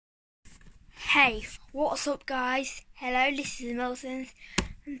Hey, what's up guys? Hello, this is Milsons,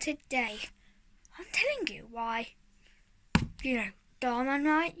 and today I'm telling you why, you know, Dhar Man,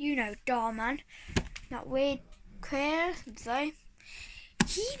 right? You know Dhar Man, that weird queer, so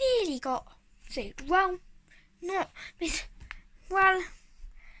he nearly got sued. Well,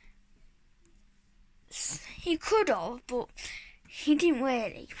 he could have, but he didn't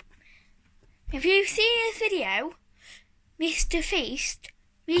really. If you've seen his video, Mr. Feast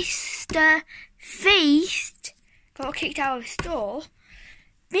got kicked out of the store.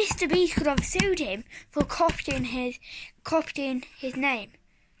 Mr. Beast could have sued him for copying his name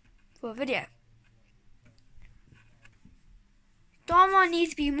for a video. Dhar Man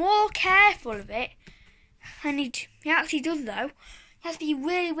needs to be more careful of it, and he actually does though. He has to be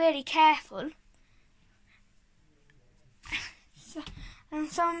really, really careful. So I'm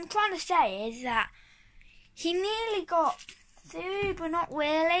trying to say is that he nearly got sued, but not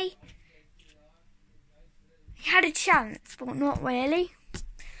really. He had a chance, but not really.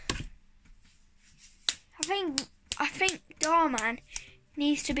 I think Dhar Man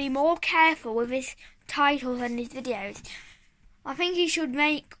needs to be more careful with his titles and his videos. I think he should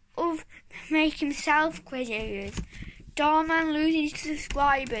make himself videos. Dhar Man loses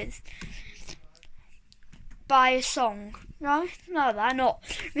subscribers by a song. No, not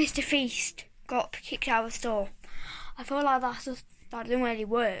Mr. Feast got kicked out of the store. I feel like that doesn't really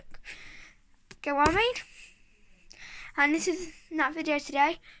work. Get what I mean? And this is that video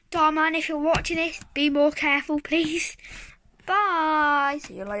today. Dhar Man, if you're watching this, be more careful, please. Bye.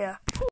 See you later.